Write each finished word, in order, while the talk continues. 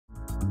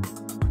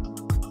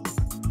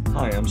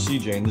Hi, I'm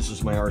CJ and this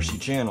is my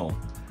RC channel.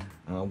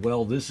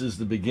 Well, this is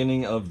the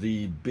beginning of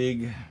the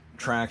big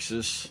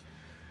Traxxas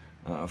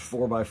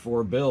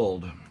 4x4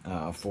 build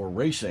for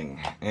racing,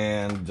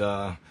 and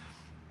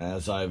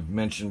as I've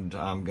mentioned,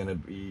 I'm going to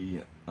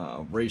be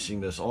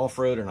racing this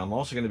off-road, and I'm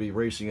also going to be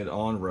racing it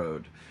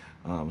on-road.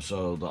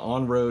 So the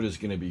on-road is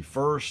going to be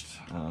first,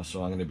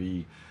 so I'm going to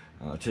be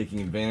taking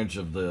advantage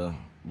of the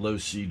low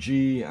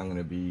CG. I'm going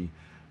to be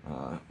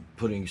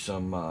putting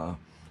some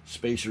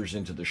spacers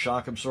into the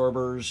shock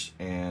absorbers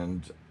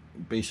and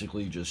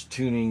basically just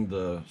tuning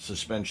the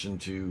suspension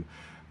to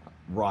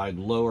ride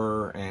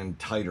lower and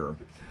tighter.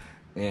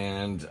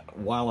 And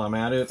while I'm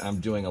at it, I'm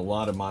doing a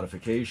lot of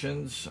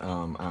modifications.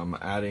 I'm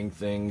adding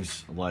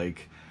things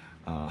like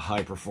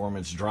high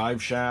performance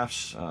drive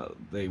shafts.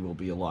 They will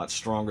be a lot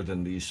stronger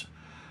than these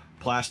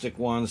plastic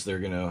ones. They're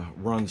gonna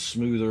run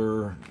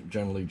smoother,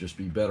 generally just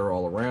be better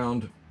all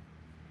around.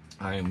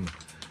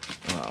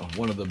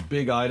 One of the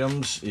big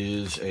items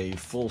is a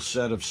full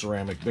set of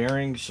ceramic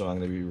bearings, so I'm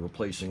going to be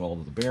replacing all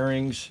of the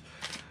bearings.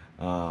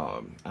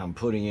 I'm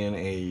putting in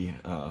a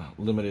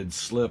limited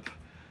slip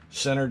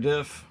center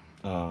diff,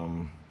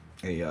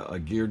 a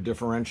geared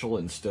differential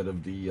instead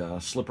of the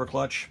slipper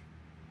clutch.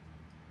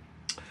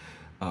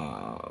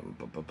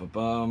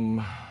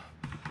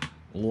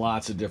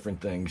 Lots of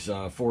different things.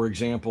 For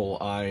example,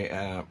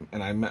 I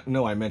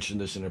know I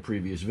mentioned this in a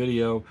previous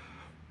video,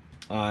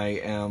 I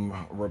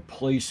am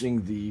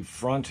replacing the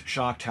front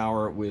shock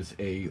tower with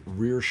a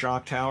rear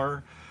shock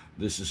tower.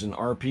 This is an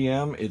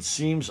RPM. It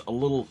seems a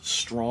little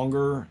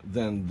stronger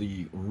than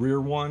the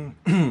rear one,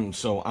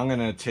 so I'm going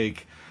to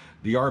take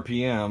the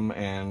RPM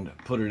and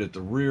put it at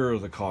the rear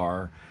of the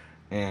car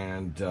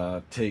and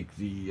take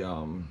the,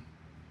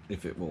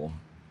 if it will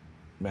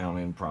mount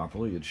in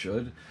properly, it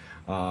should.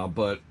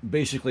 But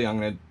basically I'm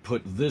going to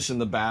put this in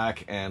the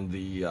back and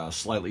the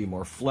slightly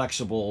more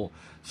flexible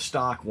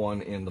stock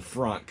one in the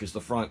front, because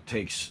the front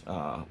takes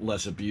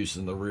less abuse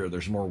than the rear.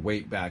 There's more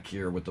weight back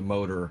here with the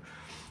motor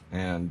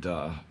and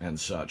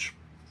such.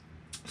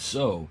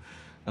 So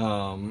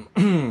I'm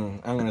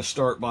going to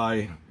start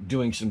by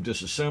doing some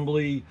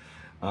disassembly.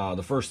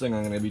 The first thing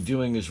I'm going to be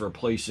doing is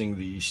replacing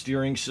the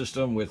steering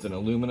system with an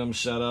aluminum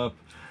setup,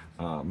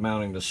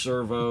 mounting the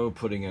servo,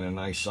 putting in a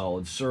nice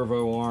solid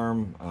servo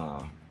arm,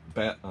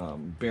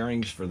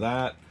 bearings for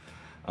that,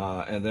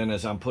 and then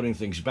as I'm putting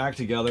things back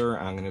together,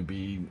 I'm going to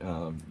be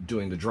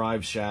doing the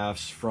drive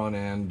shafts, front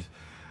end,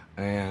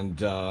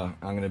 and I'm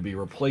going to be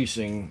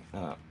replacing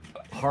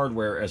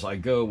hardware as I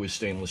go with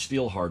stainless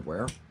steel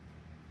hardware.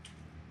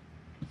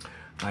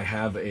 I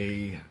have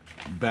a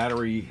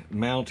battery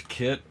mount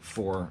kit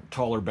for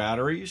taller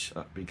batteries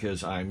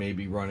because I may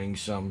be running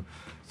some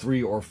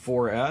 3 or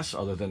 4S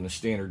other than the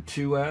standard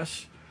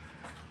 2S,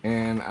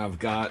 and I've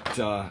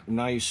got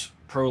nice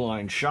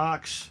Proline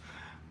shocks.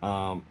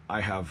 I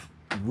have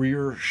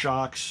rear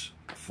shocks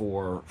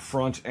for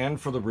front and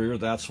for the rear.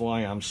 That's why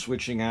I'm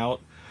switching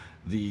out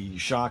the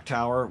shock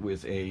tower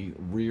with a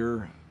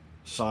rear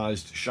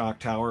sized shock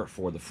tower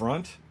for the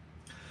front.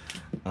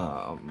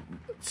 Let's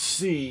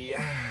see.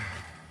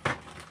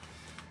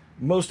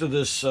 Most of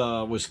this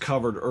was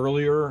covered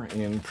earlier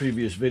in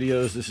previous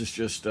videos. This is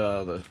just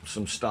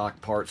some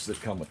stock parts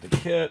that come with the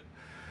kit,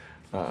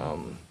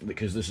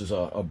 because this is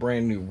a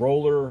brand new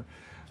roller.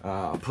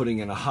 Putting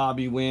in a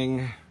hobby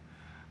wing,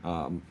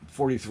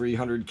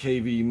 4300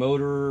 kV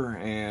motor,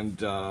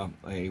 and a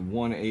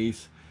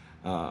 1/8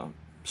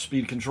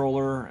 speed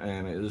controller,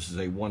 and this is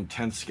a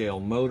 1/10 scale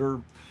motor,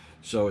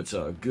 so it's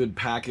a good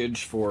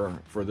package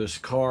for this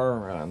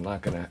car. I'm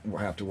not going to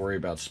have to worry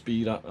about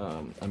speed,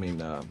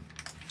 ESC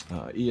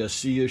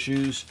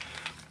issues.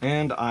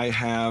 And I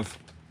have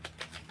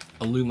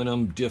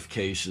aluminum diff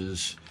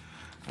cases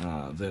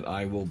that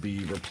I will be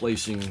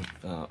replacing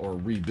or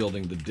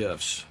rebuilding the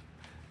diffs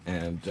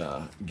and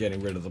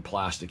getting rid of the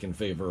plastic in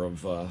favor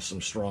of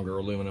some stronger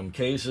aluminum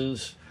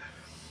cases.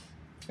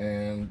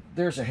 And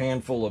there's a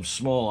handful of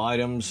small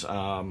items.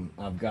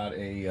 I've got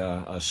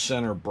a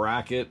center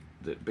bracket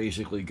that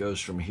basically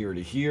goes from here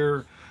to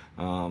here,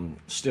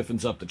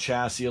 stiffens up the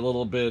chassis a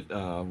little bit,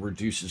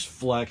 reduces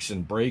flex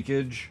and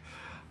breakage.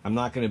 I'm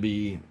not going to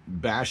be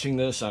bashing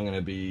this, I'm going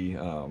to be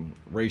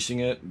racing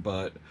it,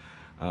 but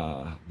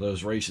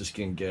those races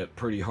can get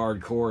pretty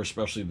hardcore,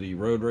 especially the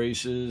road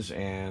races,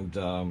 and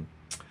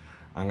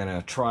I'm going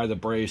to try the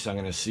brace. I'm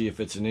going to see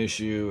if it's an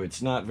issue.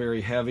 It's not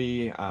very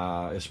heavy,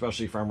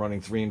 especially if I'm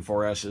running 3 and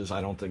 4S's.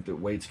 I don't think that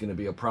weight's going to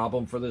be a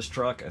problem for this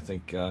truck. I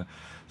think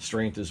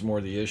strength is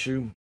more the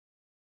issue.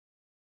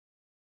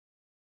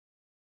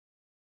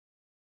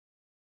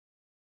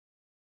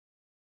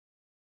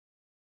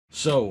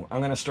 So I'm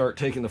going to start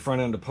taking the front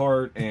end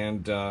apart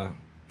and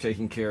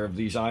taking care of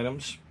these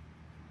items.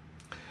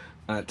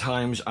 At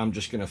times I'm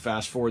just going to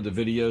fast forward the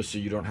video so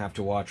you don't have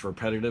to watch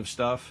repetitive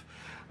stuff.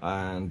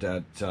 And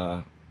at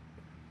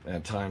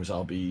times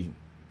I'll be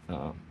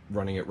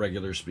running at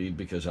regular speed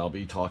because I'll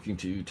be talking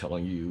to you,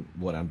 telling you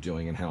what I'm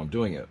doing and how I'm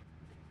doing it.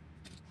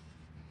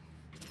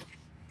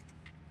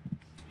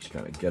 Just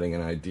kind of getting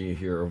an idea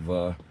here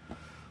of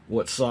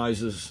what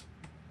sizes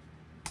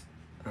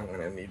I'm going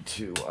to need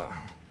to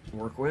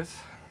work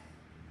with.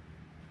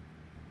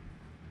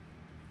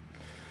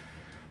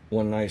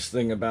 One nice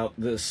thing about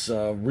this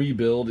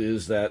rebuild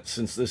is that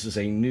since this is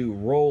a new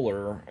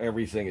roller,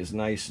 everything is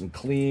nice and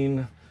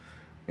clean,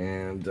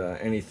 and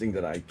anything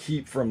that I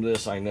keep from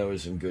this I know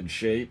is in good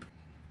shape.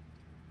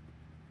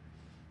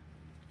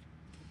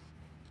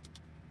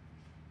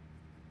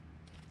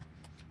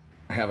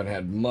 I haven't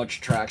had much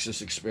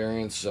Traxxas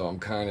experience, so I'm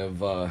kind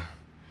of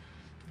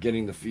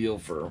getting the feel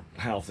for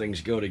how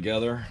things go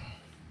together.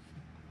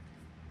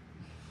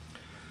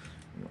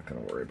 I'm not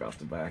going to worry about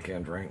the back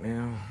end right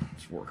now.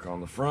 Let's work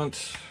on the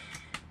front.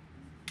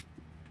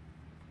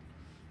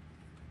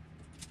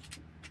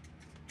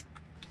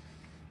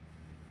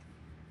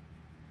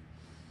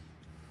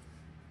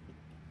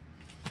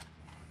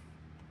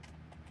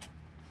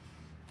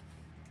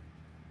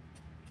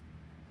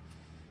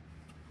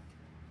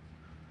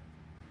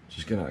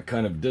 Just going to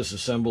kind of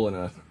disassemble in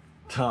a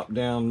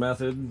top-down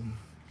method.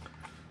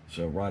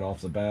 So right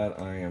off the bat,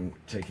 I am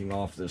taking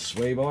off this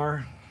sway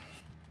bar.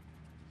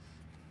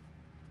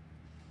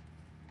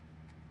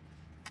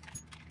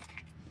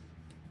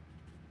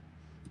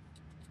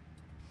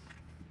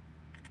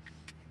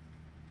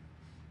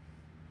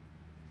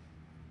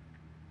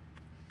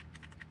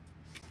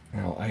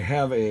 Now I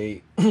have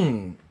a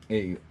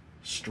a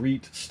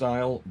street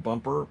style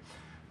bumper.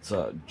 It's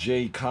a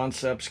J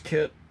Concepts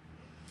kit.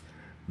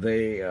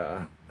 They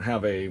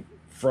have a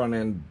front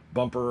end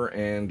bumper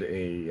and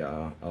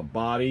a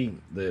body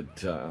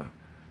that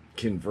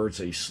converts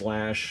a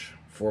Slash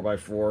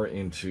 4x4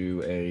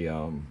 into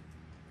a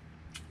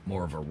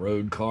more of a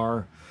road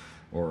car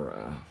or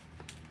a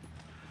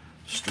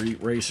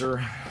street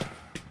racer.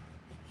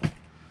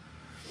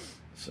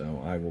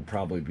 So I will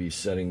probably be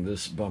setting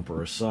this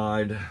bumper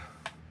aside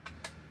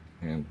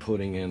and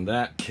putting in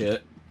that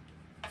kit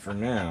for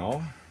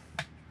now,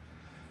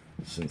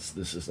 since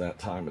this is that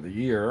time of the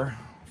year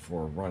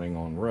for running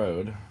on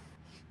road.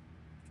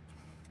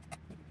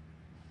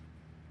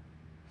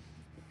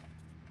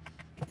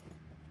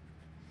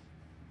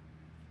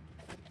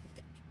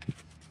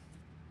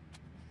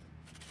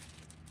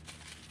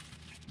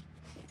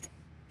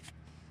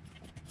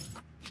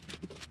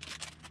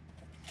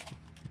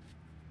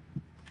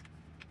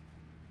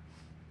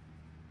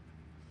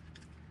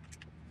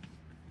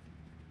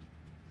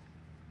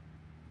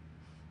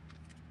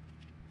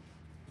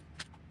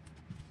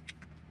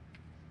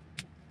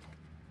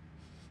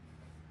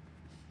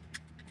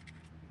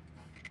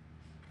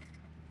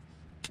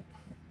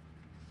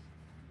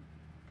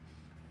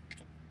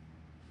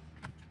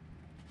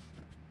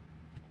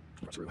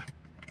 Really.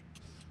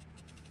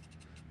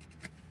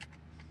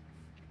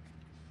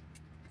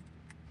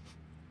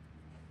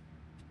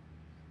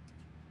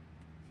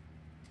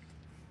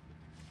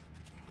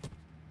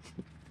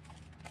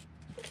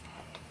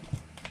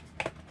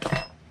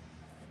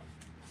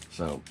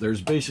 So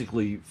there's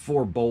basically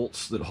 4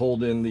 bolts that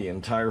hold in the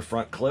entire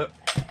front clip.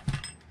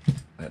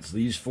 That's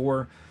these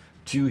 4,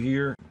 2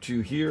 here, 2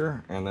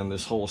 here, and then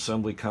this whole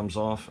assembly comes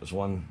off as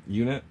one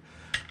unit.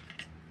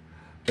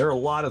 There are a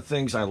lot of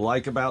things I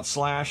like about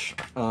Slash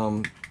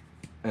and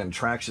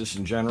Traxxas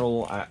in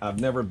general. I've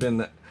never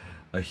been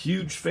a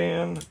huge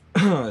fan,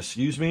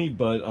 excuse me,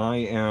 but I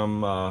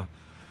am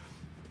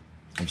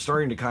I'm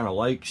starting to kind of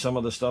like some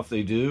of the stuff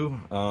they do.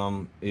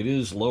 It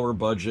is lower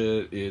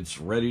budget, it's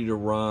ready to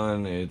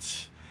run,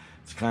 it's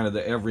kind of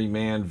the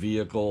everyman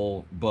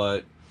vehicle,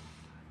 but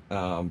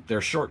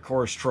their short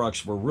course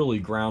trucks were really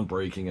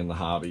groundbreaking in the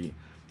hobby,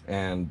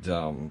 and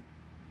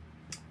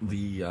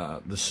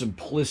the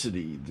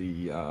simplicity,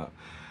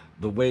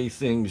 the way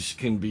things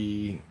can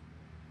be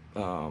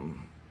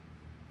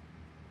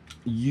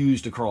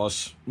used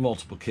across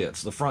multiple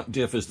kits. The front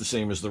diff is the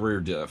same as the rear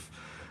diff.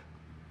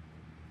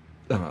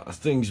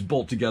 Things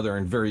bolt together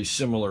in very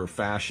similar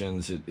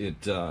fashions.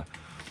 It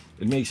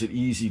makes it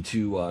easy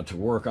to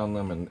work on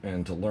them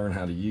and to learn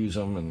how to use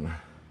them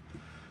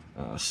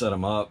and set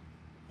them up.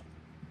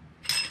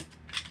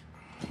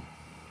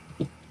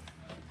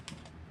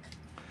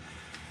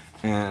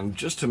 And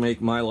just to make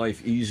my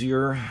life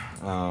easier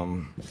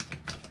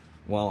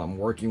while I'm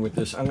working with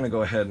this, I'm going to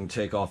go ahead and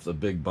take off the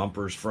big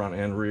bumpers front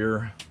and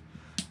rear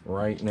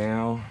right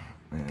now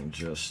and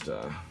just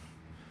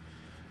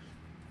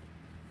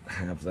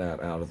have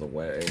that out of the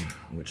way,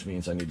 which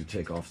means I need to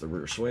take off the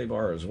rear sway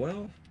bar as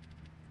well.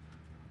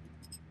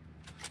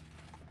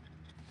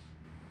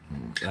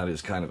 That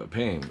is kind of a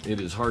pain. It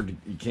is hard to,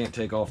 you can't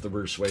take off the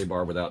rear sway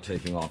bar without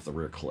taking off the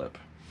rear clip.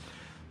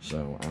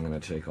 So I'm going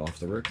to take off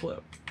the rear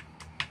clip.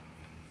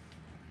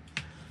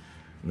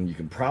 And you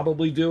can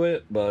probably do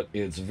it, but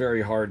it's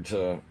very hard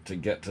to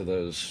get to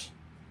those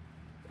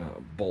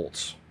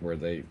bolts where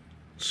they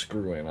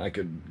screw in. I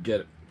could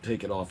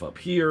take it off up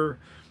here,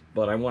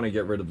 but I want to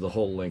get rid of the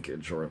whole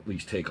linkage, or at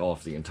least take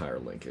off the entire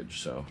linkage.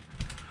 So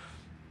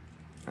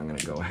I'm going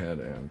to go ahead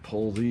and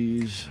pull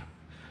these,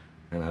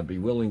 and I'd be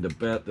willing to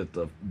bet that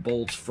the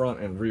bolts front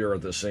and rear are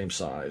the same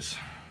size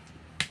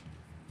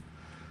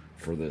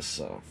for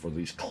this for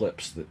these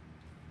clips that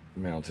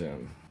mount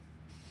in.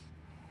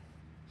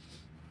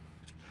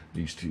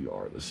 These two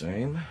are the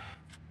same.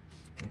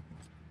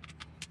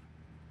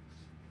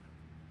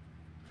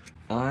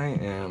 I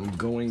am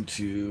going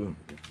to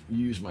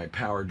use my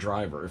power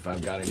driver if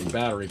I've got any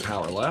battery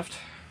power left.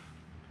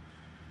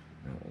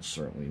 That will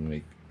certainly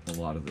make a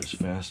lot of this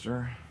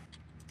faster.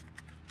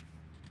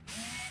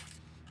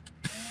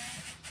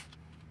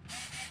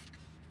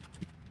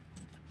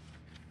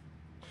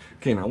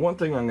 Okay, now one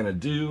thing I'm going to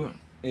do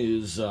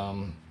is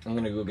I'm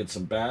going to go get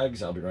some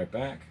bags. I'll be right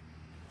back.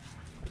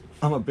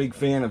 I'm a big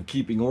fan of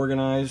keeping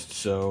organized,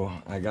 so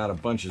I got a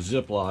bunch of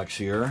Ziplocs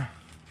here.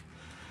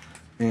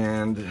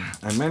 And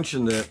I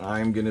mentioned that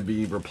I'm going to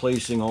be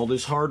replacing all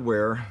this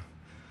hardware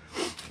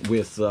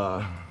with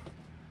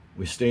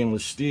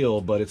stainless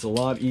steel, but it's a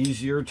lot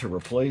easier to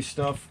replace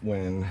stuff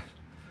when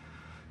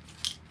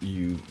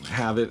you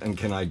have it and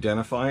can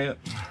identify it.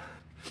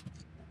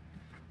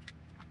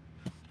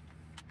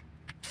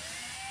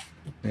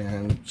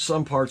 And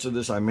some parts of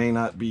this I may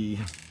not be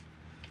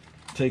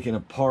taking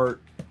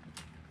apart,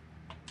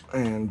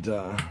 and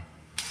I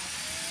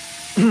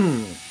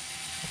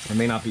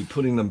may not be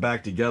putting them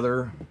back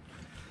together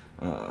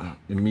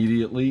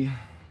immediately.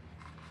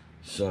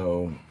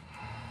 So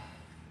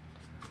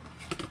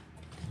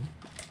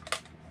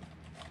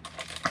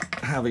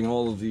having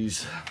all of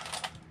these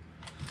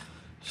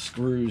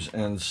screws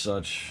and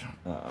such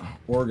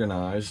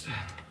organized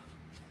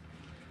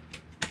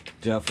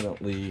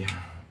definitely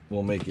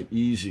will make it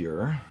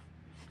easier.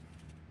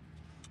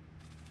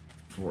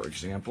 For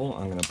example,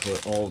 I'm going to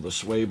put all of the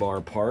sway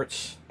bar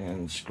parts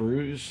and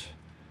screws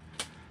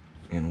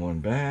in one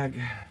bag.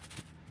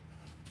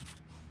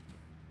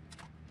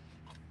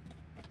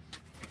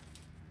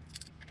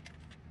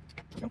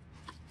 There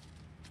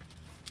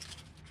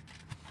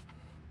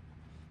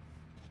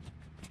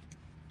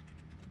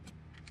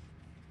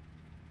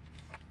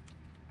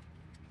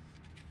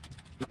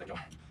you go.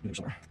 Here's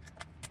our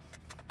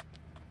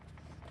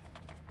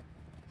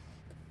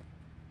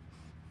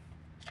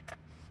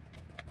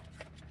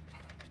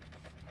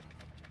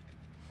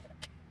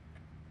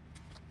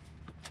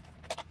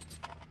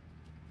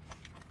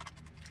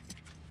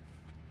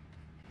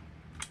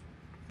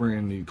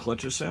brand new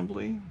clutch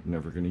assembly.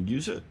 Never going to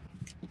use it.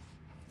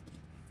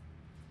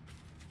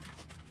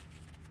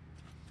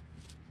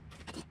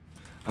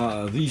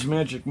 These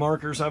magic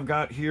markers I've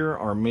got here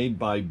are made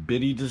by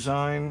Bitty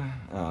Design.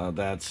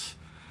 That's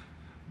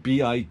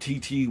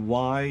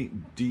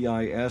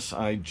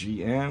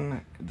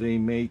BITTYDISIGN. They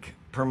make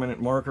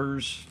permanent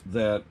markers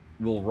that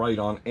will write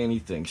on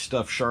anything.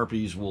 Stuff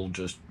Sharpies will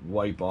just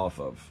wipe off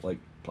of, like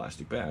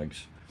plastic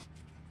bags.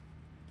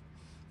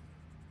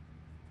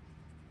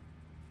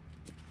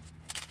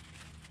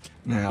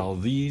 Now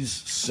these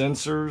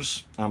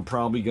sensors I'm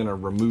probably going to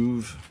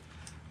remove.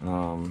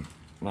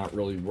 Not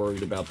really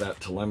worried about that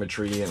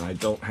telemetry, and I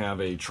don't have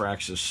a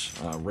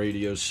Traxxas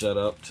radio set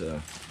up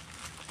to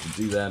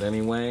do that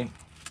anyway.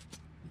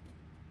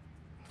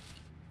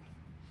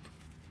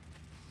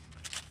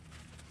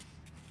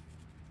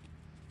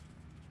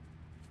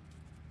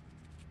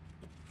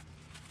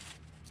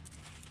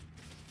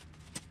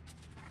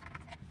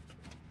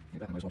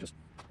 I might as well just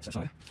set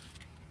aside.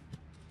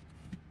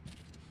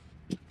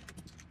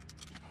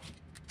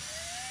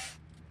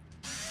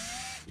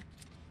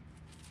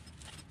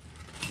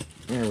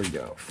 There we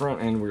go,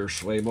 front and rear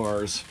sway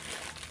bars.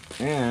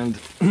 And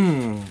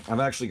I've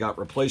actually got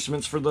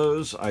replacements for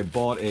those. I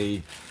bought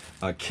a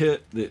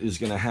kit that is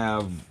going to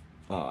have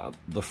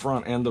the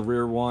front and the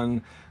rear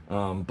one,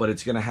 but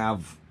it's going to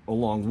have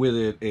along with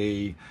it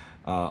a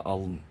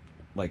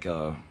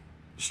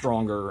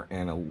stronger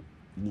and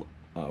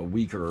a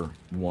weaker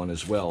one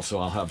as well. So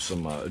I'll have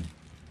some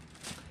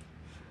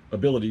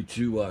ability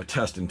to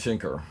test and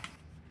tinker.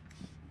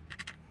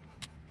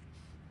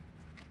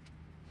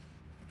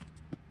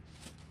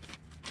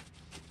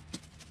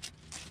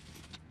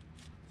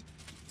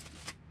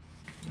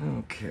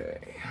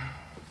 Okay,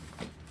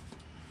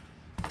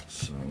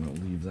 so I'm going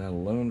to leave that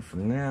alone for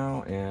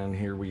now, and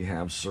here we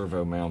have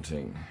servo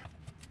mounting.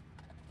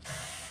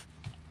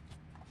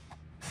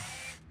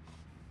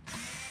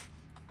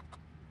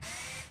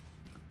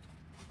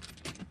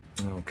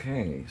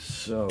 Okay,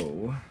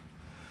 so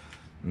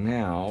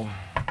now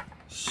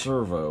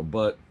servo,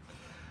 but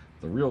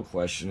the real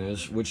question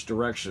is, which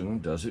direction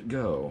does it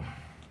go?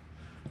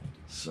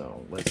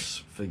 So let's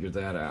figure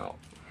that out.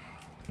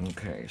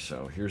 Okay,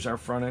 so here's our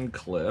front end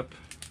clip.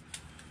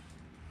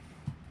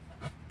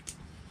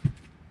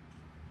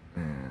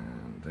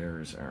 And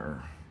there's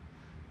our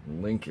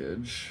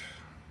linkage.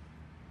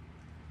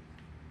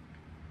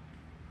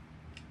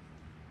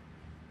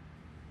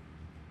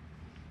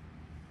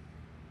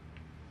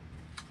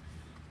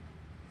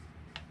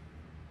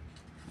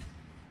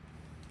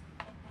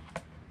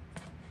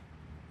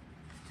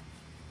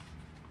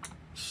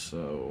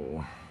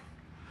 So,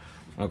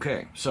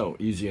 okay, so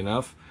easy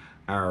enough.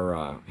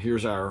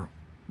 Here's our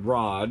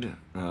rod,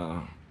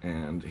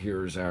 and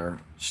here's our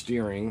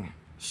steering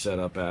set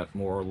up at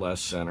more or less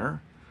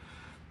center.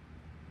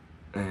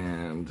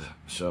 And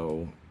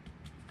so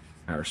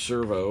our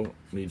servo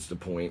needs to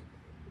point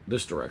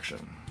this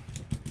direction.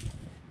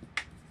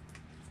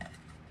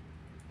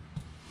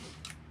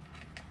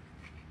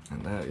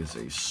 And that is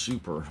a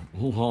super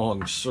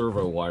long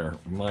servo wire.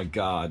 My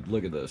God,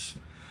 look at this.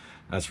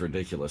 That's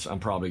ridiculous. I'm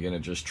probably going to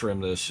just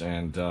trim this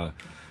and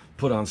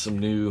put on some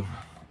new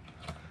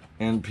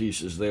end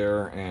pieces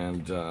there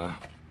and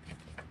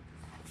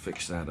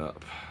fix that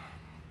up.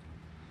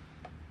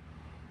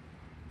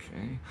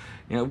 Okay.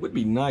 Yeah, it would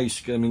be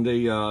nice. I mean,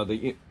 they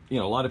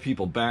a lot of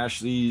people bash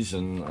these,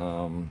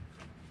 and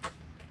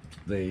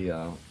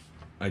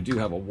I do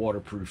have a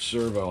waterproof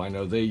servo. I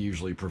know they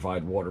usually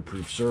provide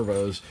waterproof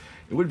servos.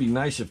 It would be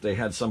nice if they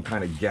had some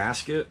kind of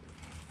gasket.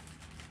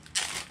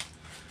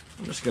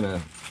 I'm just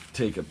gonna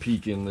take a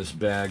peek in this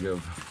bag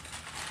of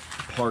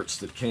parts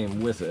that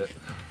came with it.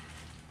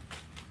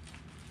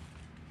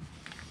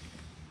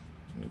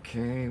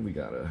 Okay, we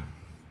got a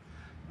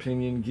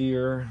pinion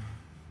gear,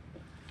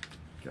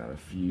 got a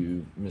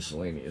few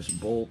miscellaneous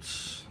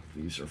bolts.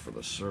 These are for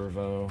the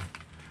servo.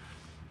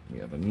 We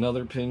have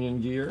another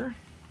pinion gear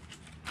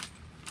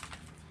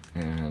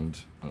and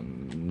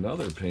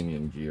another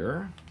pinion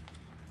gear.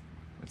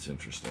 That's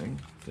interesting.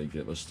 They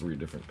give us 3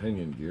 different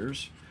pinion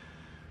gears.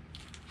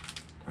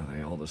 Are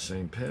they all the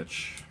same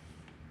pitch?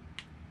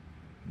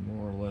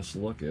 More or less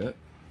look it.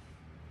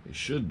 They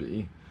should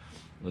be.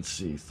 Let's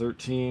see,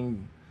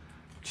 13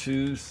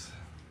 tooth,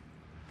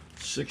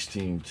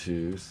 16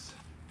 tooth,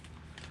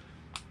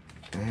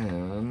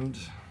 and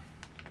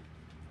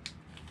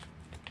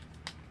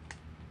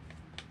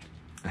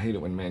I hate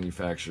it when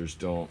manufacturers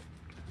don't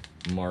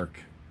mark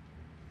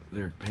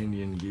their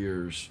pinion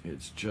gears.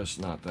 It's just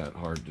not that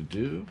hard to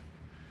do.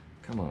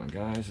 Come on,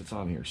 guys, it's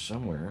on here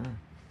somewhere.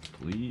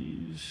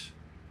 Please.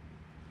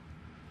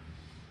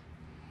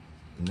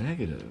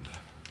 Negative.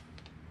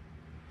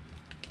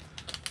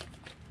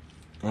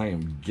 I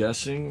am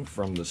guessing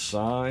from the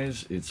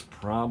size, it's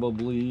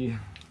probably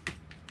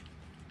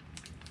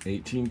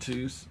 18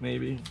 tooth,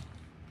 maybe.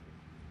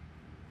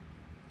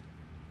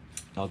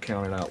 I'll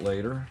count it out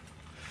later.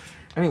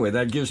 Anyway,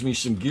 that gives me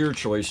some gear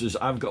choices.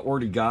 I've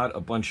already got a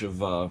bunch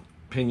of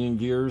pinion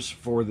gears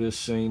for this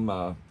same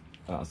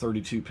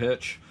 32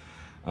 pitch.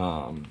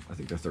 I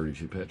think they're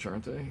 32 pitch,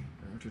 aren't they?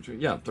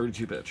 Yeah,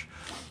 32 pitch.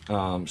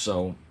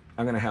 So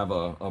I'm going to have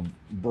a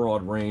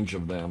broad range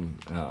of them.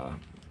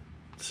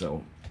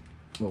 So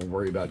we'll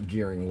worry about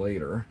gearing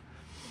later.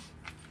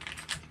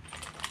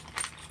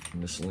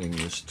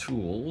 Miscellaneous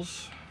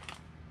tools.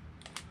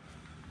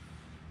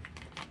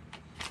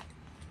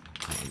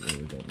 I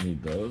really don't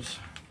need those.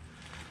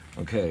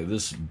 Okay,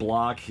 this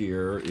block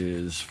here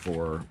is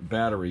for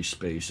battery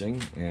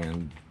spacing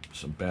and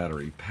some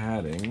battery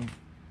padding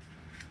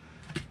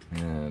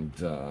and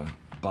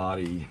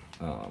body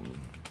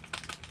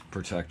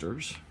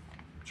protectors,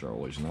 which are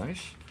always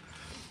nice.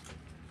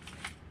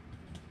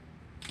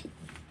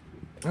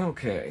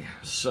 Okay,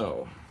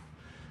 so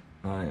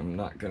I am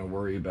not going to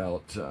worry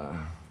about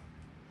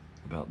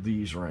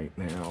these right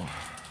now.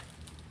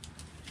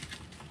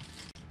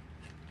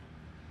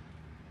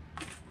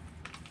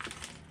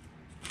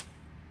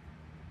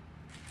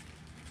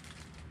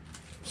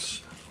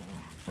 So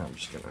I'm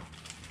just going to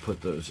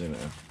put those in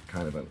a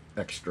kind of an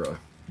extra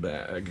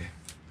bag.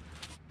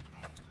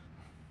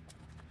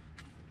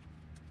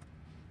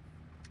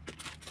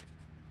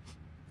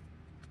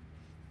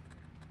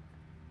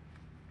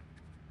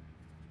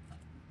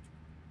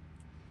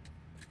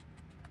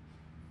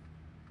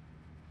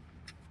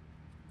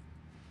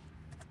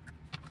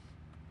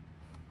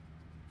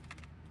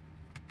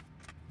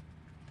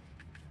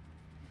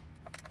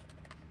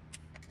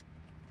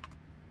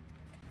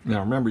 Now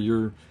remember,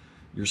 you're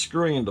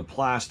screwing into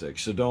plastic,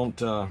 so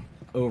don't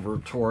over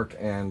torque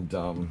and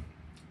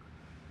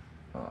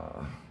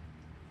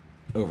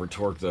over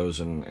torque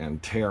those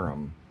and tear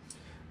them.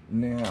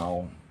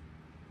 Now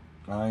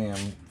I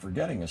am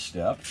forgetting a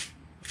step.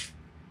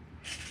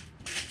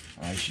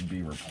 I should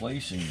be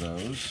replacing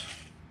those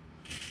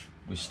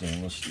with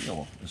stainless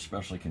steel,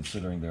 especially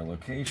considering their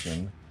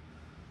location.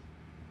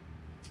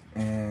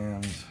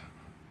 And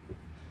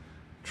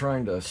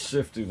trying to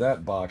sift through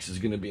that box is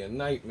going to be a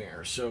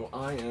nightmare. So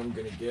I am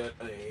going to get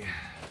a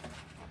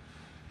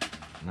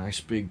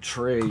nice big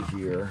tray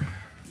here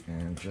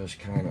and just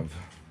kind of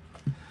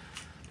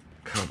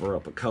cover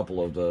up a couple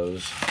of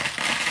those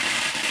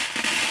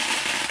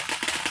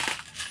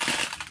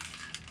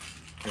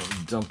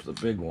and dump the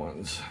big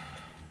ones.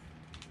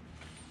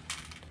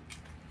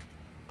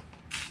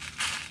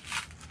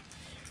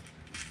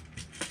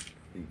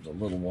 Leave the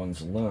little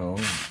ones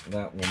alone.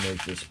 That will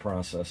make this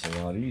process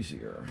a lot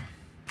easier.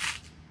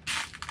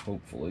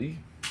 Hopefully.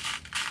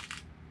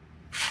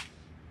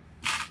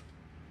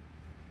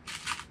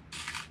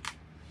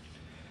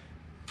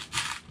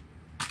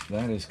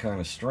 That is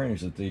kind of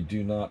strange that they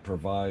do not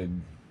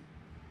provide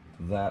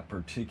that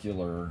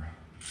particular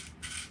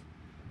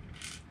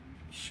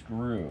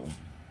screw.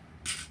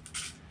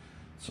 It's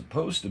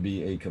supposed to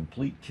be a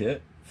complete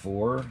kit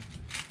for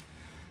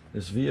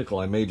this vehicle.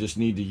 I may just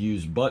need to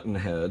use button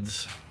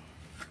heads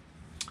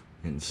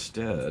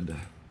instead.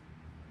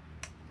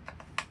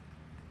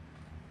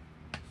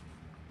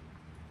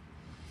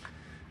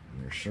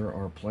 There sure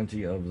are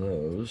plenty of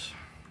those.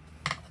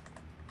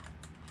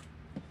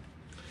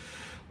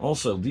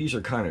 Also, these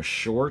are kind of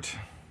short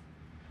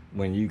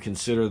when you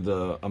consider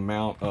the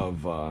amount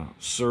of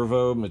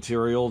servo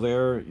material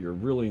there. You're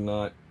really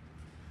not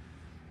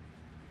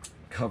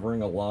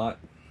covering a lot.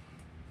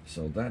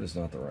 So that is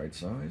not the right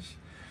size.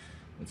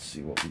 Let's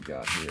see what we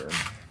got here.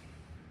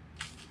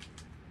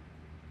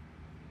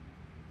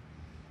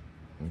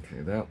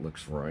 Okay, that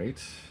looks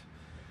right.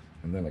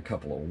 And then a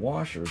couple of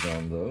washers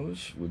on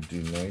those would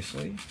do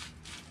nicely.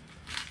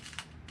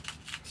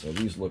 So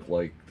these look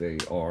like they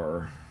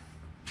are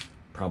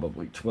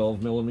probably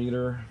 12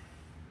 millimeter.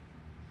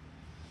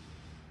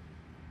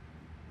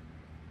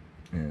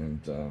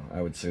 And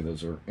I would say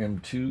those are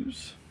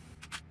M2s.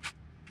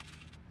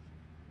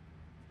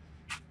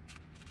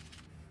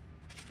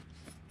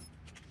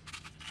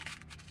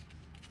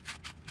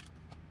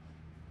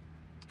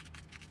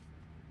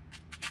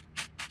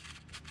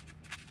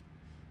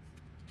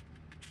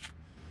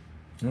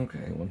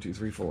 Okay, 1, 2,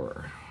 3,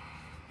 4.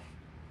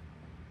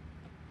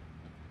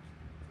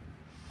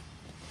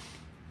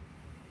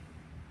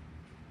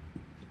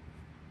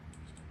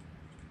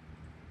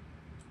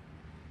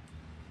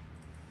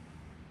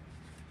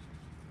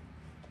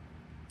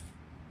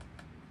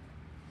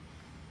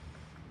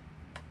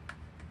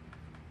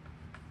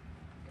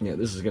 Yeah,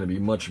 this is going to be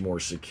much more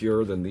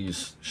secure than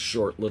these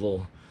short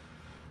little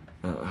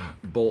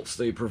bolts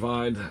they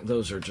provide.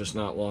 Those are just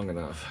not long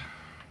enough.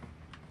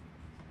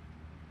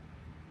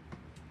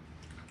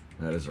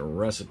 That is a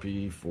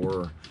recipe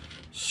for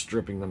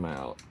stripping them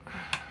out.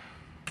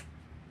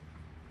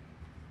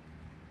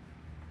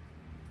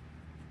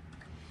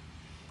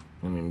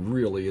 I mean,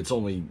 really, it's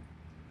only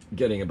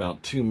getting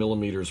about 2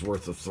 millimeters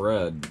worth of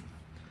thread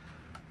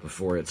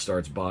before it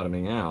starts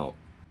bottoming out.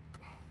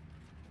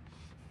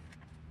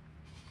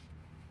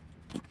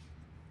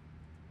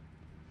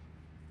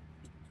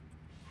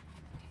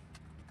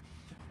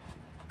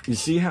 You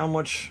see how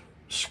much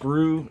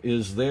screw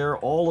is there?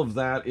 All of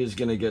that is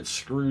going to get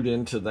screwed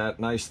into that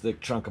nice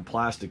thick chunk of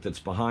plastic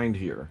that's behind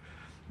here.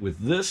 With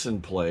this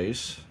in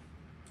place,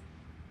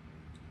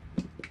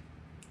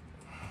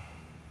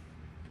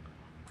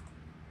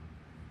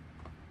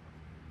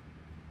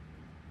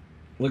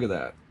 look at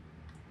that.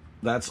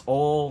 That's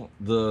all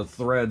the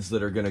threads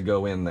that are going to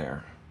go in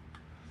there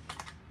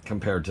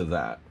compared to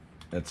that.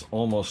 It's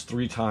almost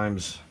 3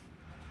 times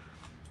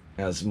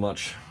as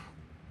much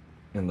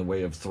in the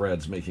way of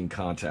threads making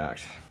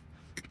contact.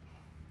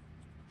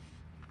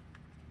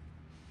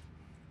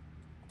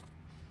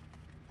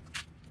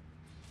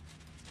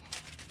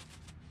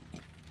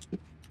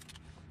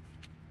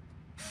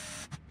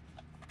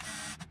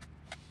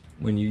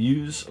 When you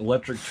use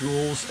electric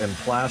tools and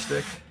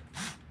plastic,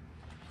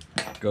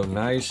 go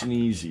nice and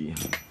easy.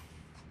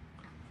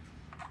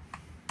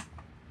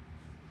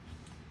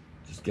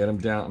 Just get them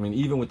down. I mean,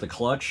 even with the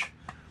clutch,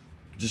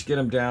 just get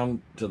them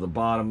down to the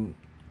bottom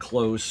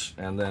close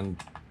and then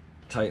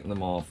tighten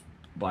them off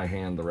by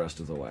hand the rest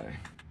of the way.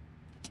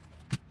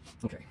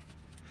 Okay,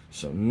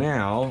 so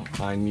now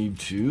I need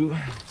to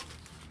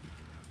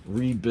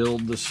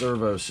rebuild the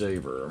servo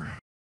saver.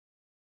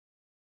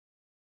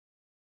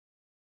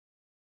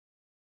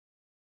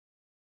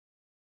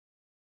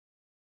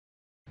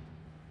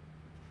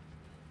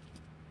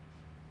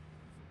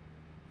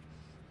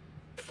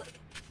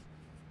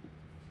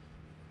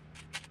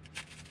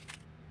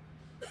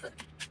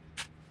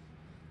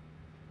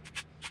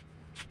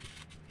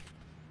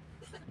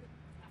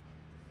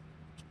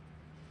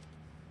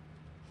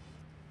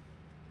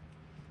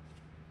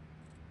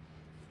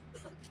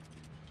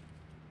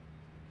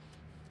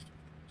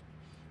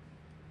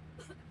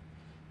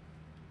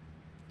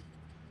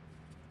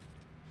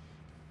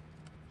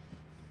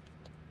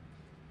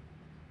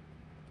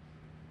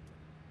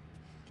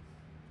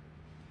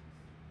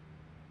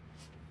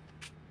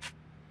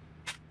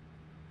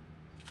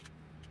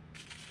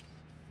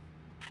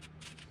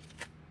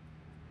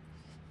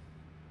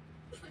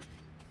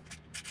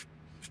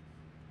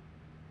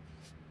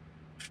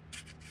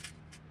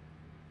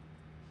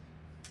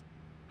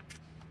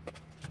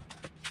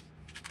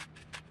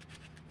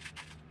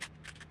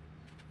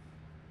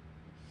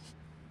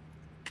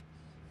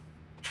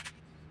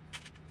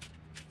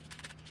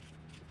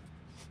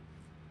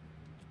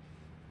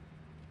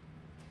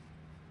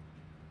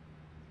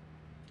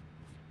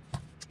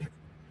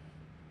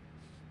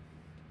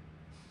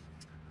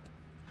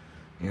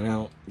 You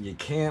know, you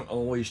can't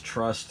always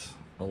trust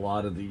a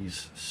lot of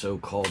these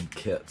so-called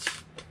kits.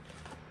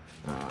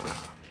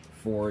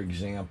 For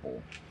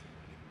example,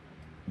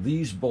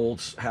 these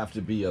bolts have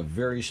to be a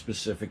very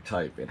specific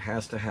type. It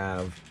has to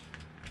have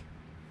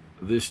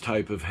this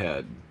type of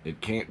head.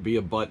 It can't be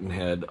a button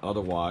head,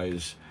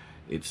 otherwise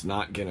it's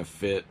not going to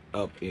fit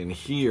up in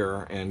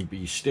here and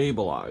be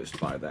stabilized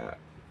by that.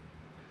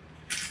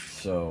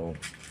 So,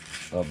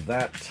 of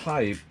that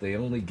type, they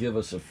only give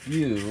us a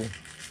few,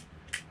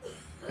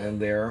 and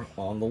they're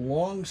on the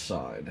long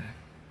side.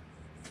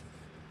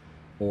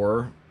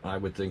 Or I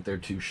would think they're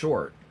too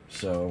short.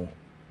 So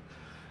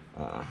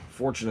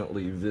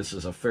fortunately, this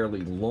is a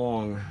fairly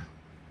long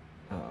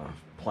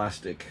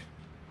plastic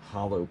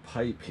hollow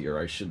pipe here.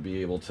 I should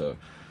be able to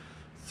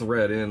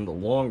thread in the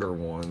longer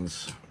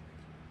ones.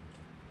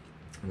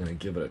 I'm going to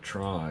give it a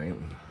try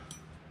and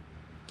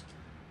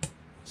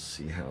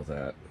see how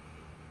that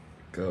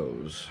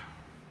goes.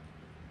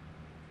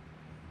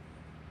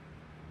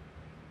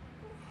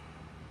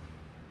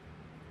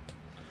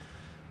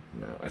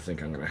 Now I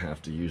think I'm going to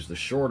have to use the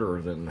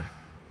shorter than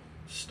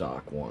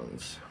stock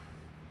ones.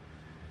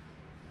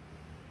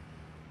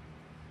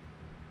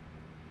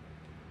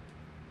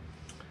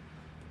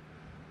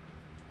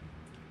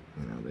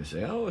 You know, they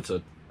say, oh, it's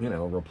a, you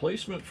know,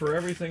 replacement for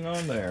everything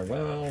on there.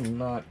 Well,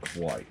 not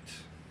quite.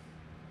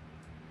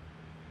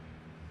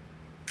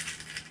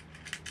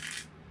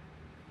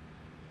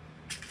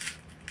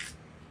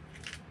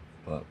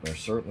 But there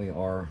certainly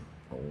are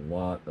a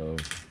lot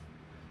of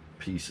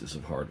pieces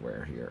of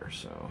hardware here,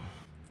 so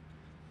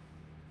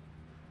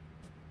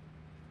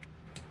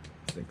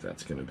I think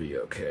that's going to be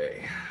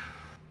okay.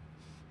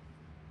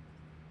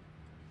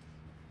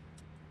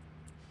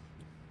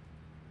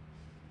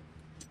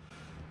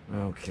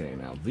 Okay,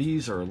 now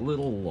these are a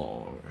little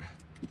long.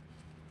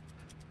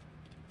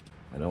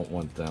 I don't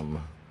want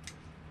them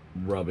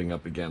rubbing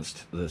up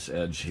against this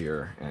edge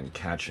here and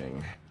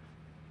catching.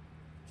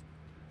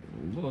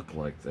 They look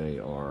like they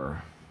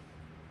are,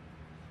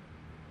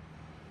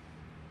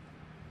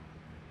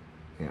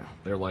 yeah,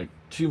 they're like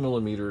 2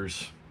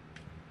 millimeters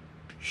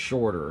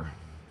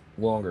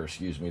longer,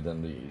 excuse me,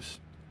 than these.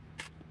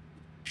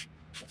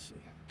 Let's see.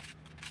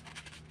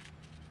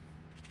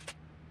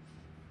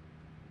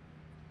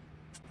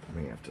 I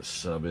may have to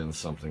sub in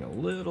something a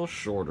little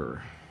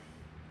shorter.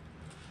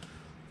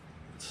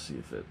 Let's see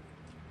if it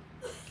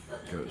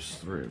goes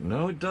through.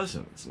 No, it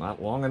doesn't. It's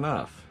not long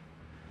enough.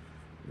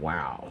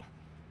 Wow.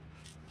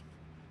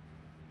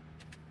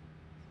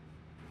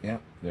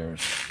 Yep,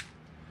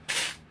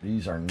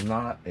 these are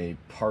not a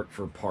part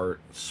for part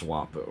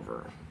swap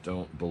over.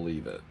 Don't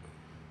believe it.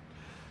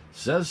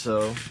 Says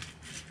so.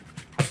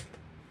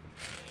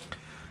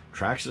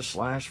 Traxxas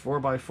Slash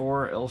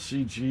 4x4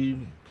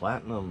 LCG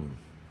Platinum.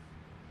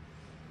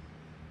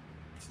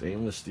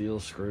 Stainless steel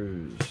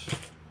screws.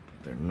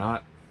 They're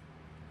not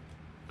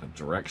a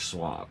direct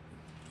swap.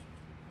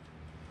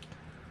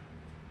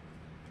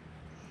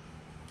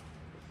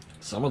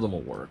 Some of them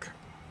will work.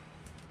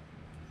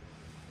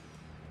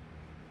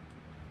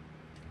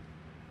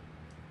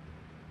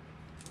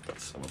 But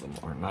some of them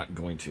are not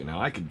going to.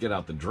 Now I could get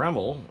out the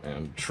Dremel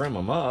and trim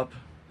them up,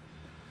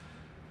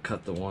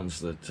 cut the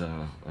ones that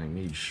I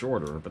need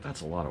shorter, but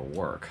that's a lot of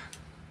work.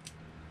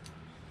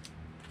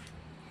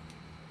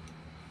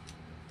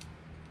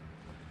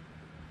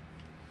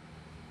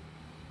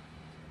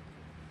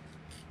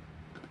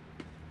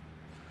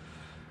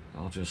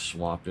 I'll just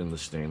swap in the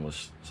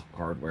stainless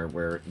hardware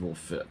where it will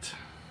fit.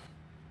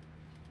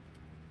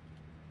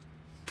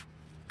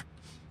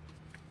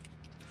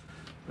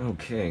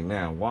 Okay,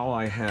 now while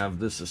I have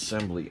this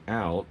assembly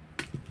out,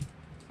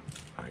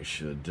 I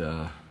should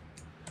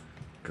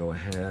go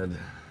ahead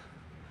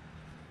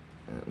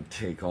and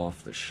take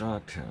off the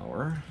shock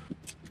tower.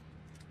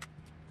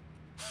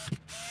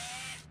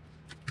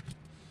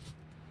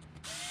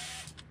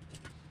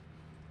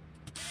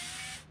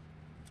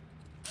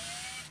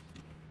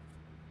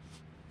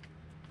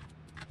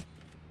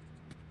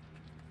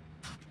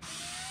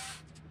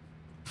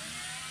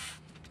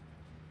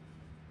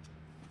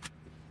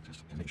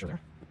 Just make sure there.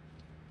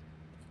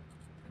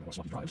 And we'll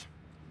swap the drives.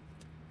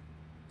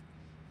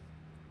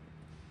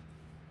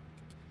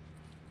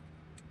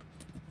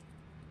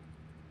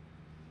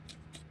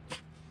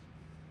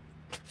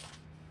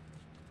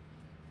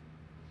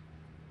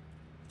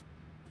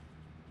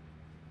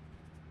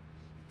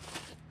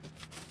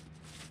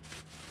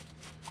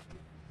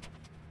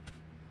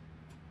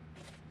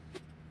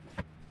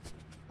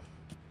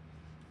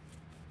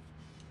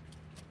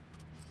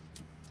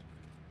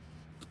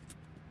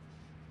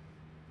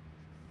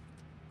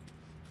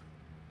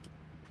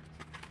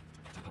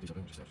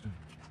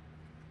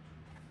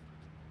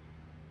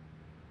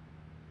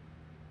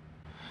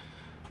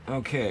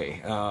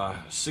 Okay,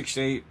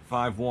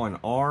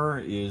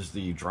 6851R is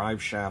the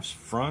drive shaft's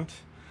front,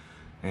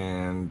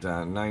 and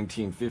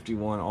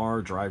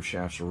 1951R drive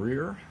shaft's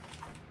rear.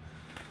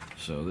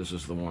 So this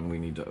is the one we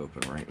need to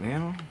open right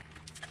now.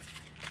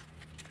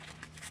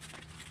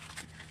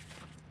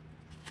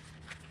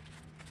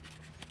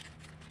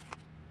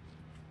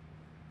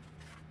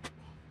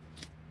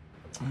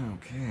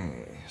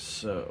 Okay,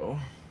 so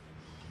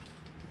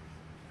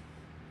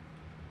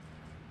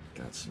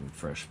got some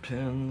fresh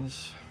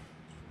pins.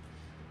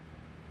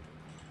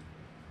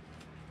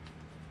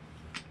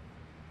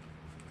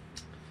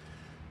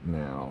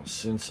 Now,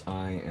 since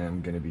I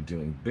am going to be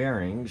doing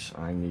bearings,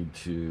 I need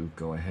to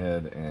go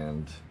ahead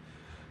and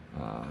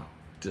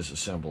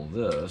disassemble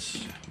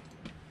this.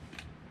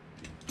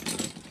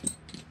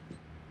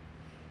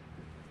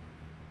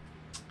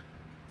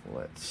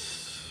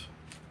 Let's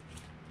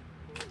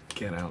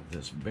get out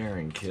this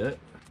bearing kit.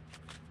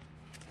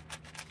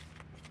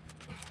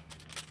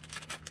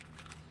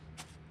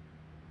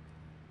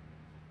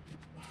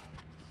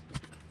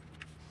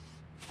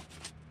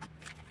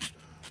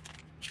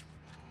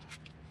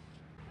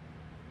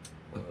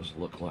 those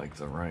look like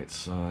the right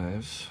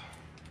size.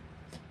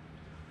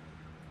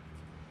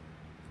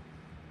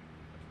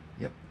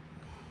 Yep.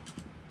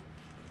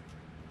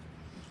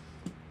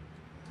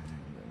 And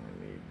then I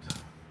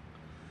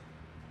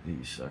need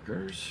these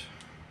suckers.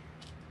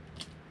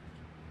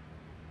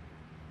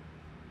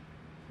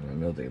 And I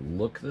know they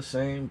look the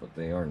same, but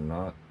they are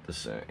not the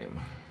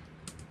same.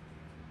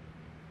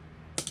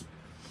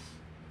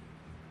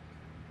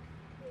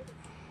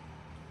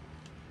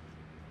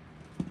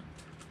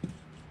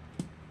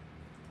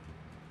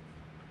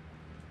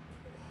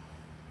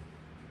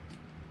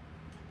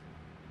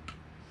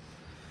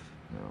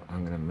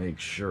 I'm going to make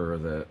sure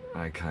that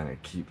I kind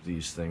of keep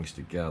these things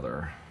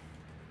together.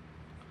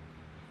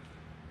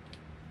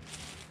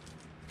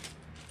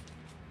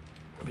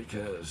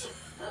 Because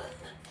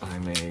I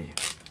may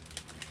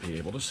be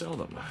able to sell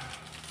them.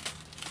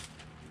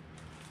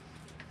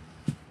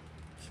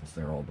 Since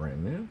they're all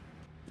brand new.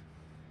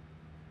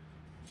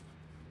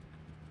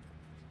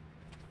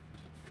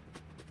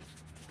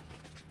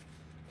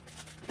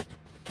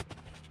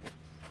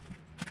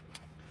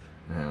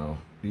 Now,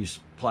 these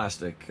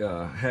plastic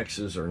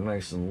hexes are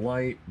nice and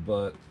light,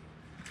 but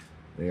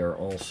they are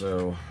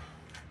also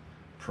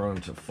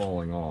prone to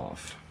falling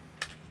off.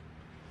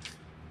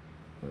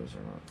 Those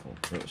are not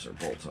bolt, those are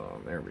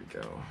bolt-on. There we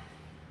go.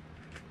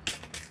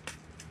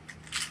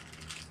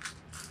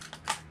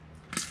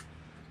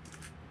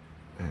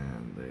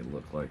 And they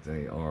look like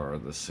they are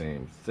the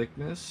same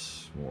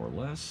thickness, more or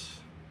less.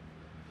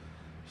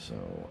 So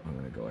I'm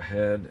going to go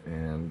ahead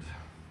and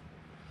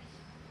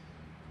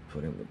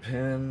put in the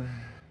pin.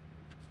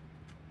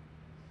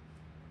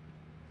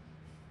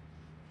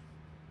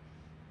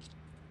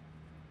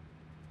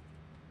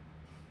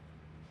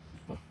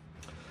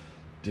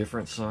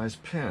 Different size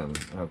pin.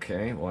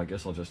 Okay, well I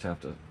guess I'll just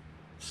have to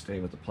stay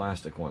with the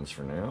plastic ones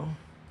for now.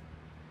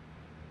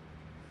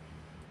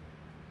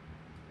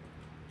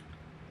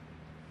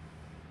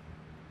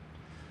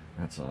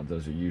 That's odd.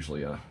 Those are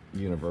usually a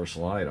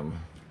universal item.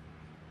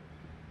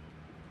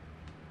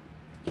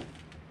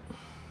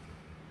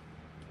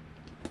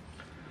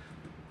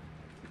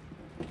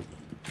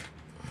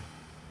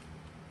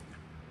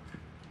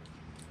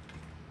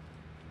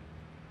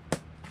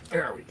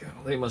 There we go.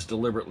 They must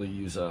deliberately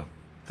use a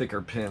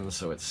thicker pin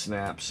so it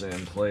snaps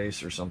in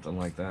place or something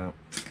like that.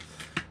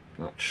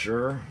 Not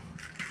sure.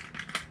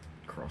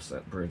 Cross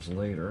that bridge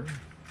later.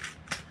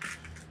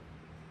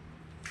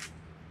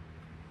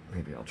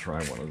 Maybe I'll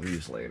try one of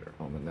these later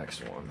on the next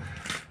one.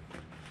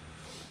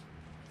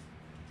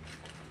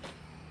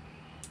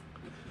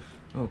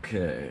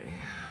 Okay.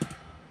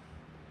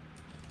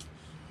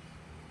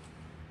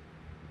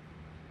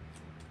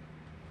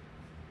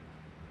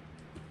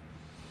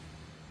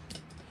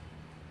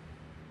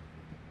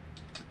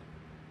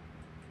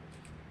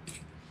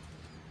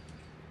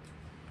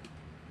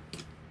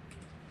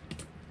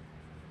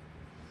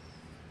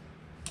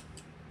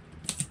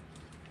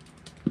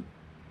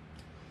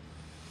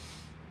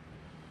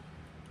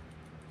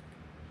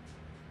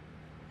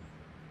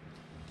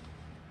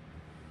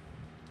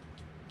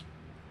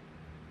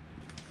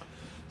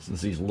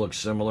 Since these look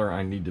similar,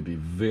 I need to be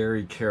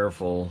very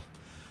careful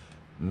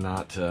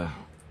not to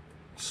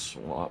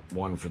swap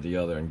one for the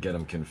other and get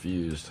them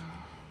confused.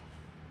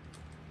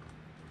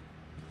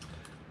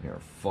 They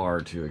are far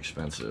too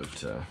expensive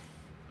to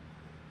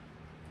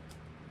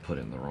put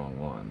in the wrong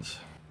ones.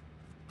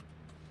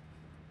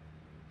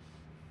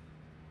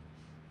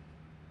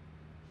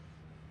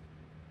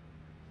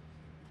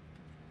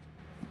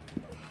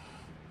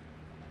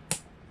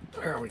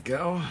 There we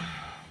go.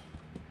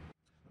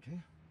 Okay,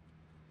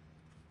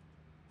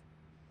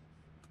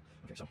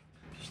 so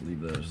just leave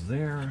those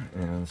there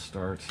and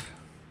start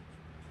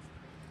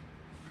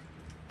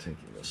taking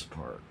this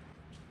apart.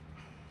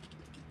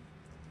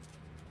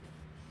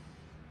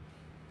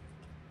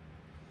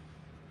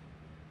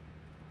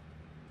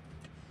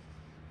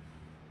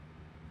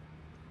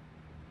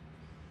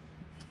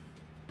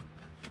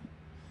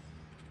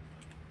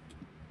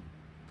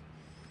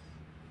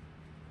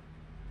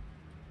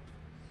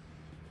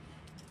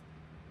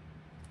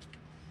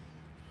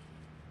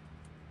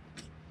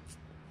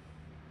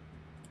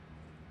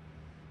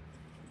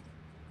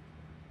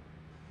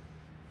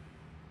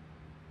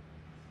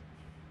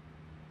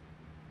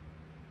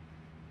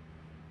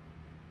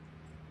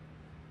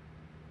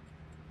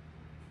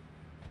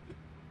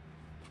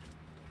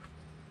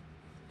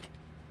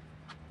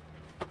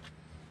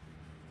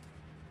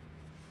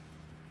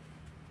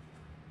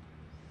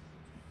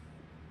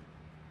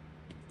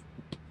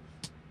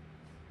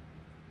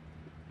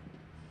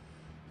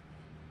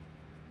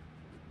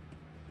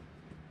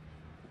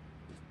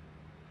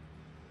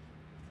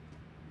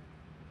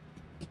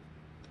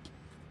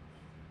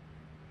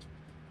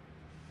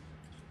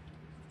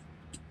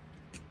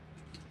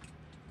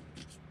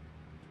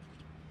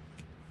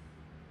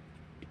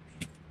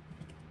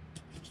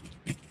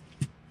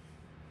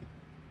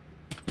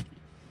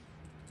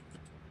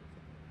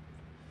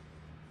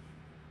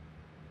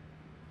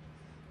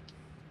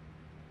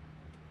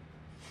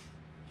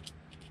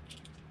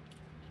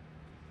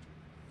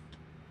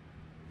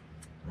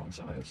 Wrong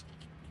size.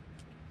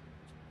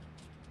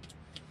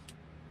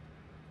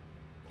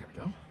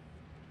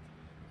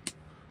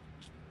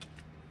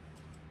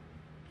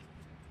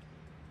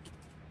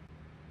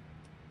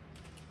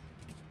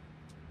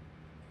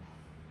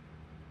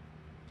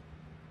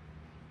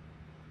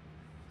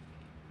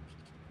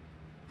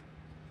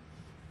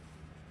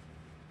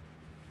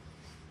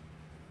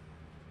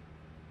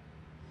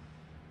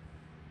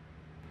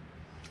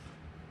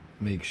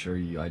 Make sure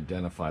you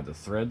identify the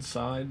thread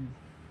side.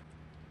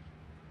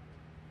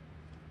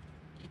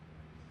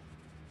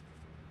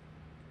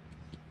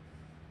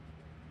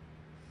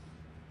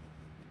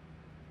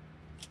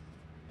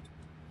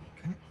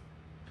 Okay.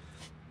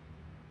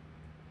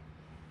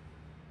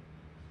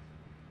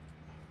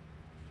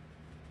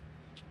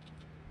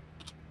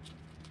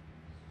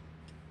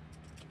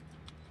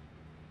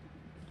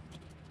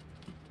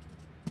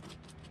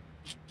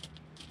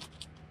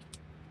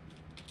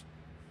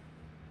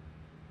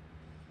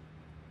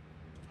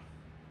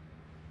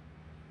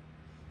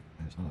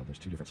 There's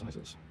two different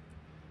sizes.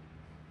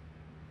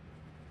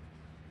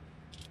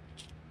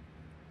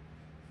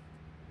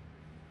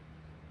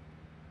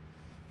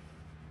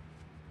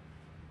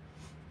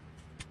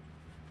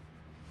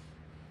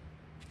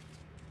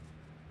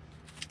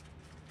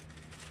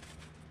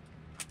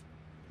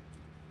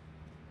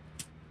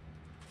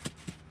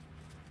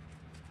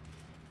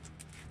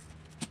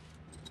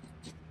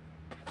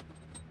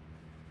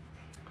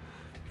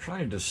 I'm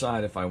trying to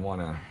decide if I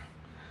want to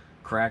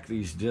crack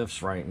these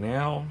diffs right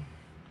now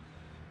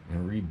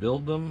and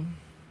rebuild them,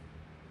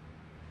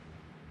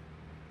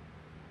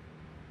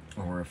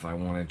 or if I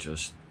want to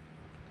just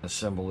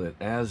assemble it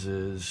as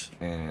is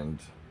and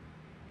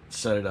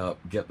set it up,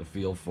 get the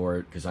feel for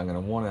it, because I'm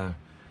going to want to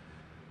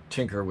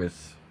tinker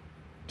with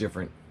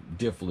different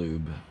diff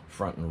lube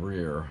front and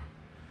rear.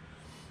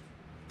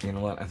 You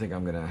know what, I think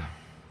I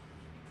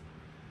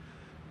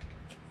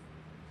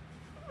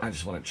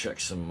just want to check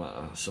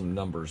some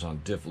numbers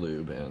on diff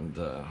lube and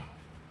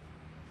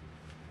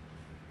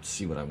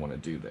see what I want to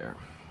do there.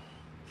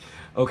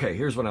 Okay,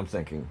 here's what I'm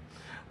thinking.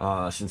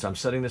 Since I'm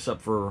setting this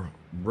up for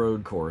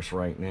road course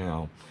right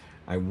now,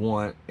 I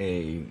want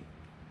a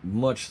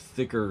much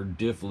thicker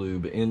diff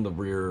lube in the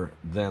rear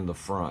than the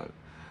front,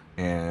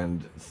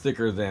 and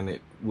thicker than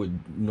it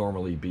would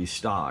normally be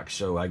stock,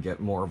 so I get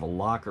more of a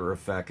locker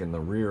effect in the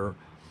rear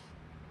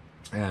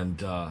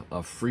and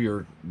a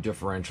freer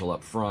differential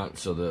up front,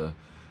 so the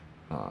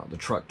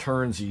truck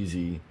turns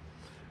easy,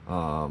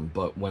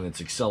 but when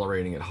it's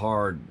accelerating it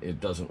hard, it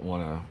doesn't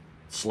want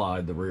to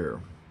slide the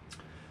rear.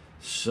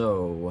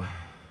 So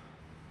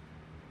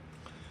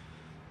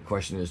the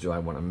question is, do I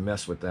want to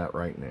mess with that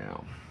right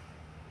now?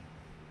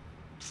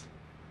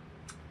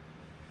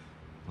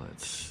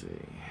 Let's see.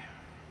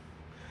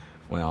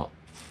 Well,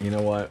 you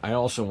know what? I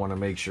also want to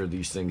make sure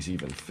these things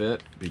even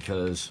fit,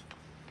 because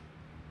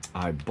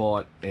I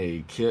bought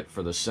a kit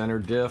for the center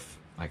diff.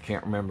 I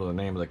can't remember the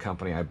name of the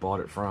company I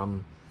bought it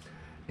from,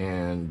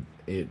 and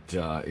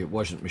it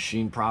wasn't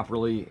machined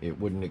properly. It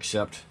wouldn't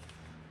accept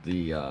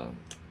the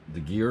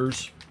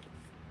gears,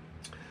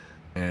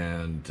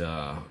 and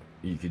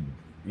you could,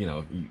 you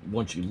know,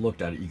 once you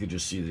looked at it, you could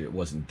just see that it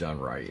wasn't done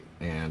right,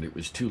 and it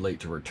was too late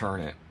to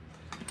return it,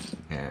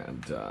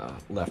 and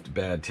left a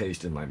bad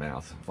taste in my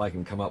mouth. If I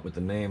can come up with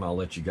the name, I'll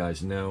let you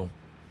guys know.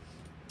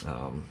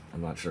 I'm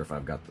not sure if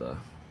I've got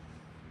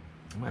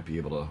I might be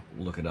able to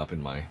look it up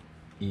in my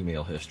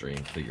email history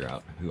and figure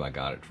out who I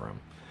got it from.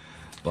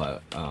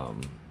 But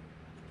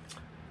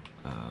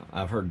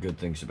I've heard good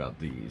things about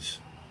these.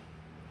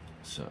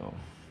 So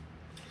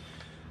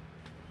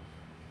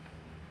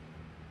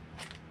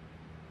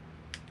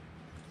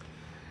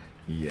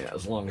yeah,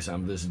 as long as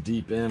I'm this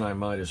deep in, I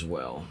might as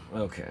well.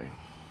 Okay.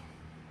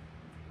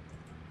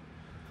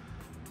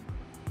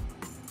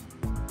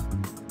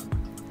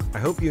 I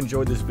hope you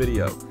enjoyed this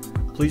video.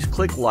 Please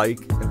click like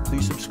and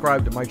please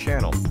subscribe to my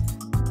channel.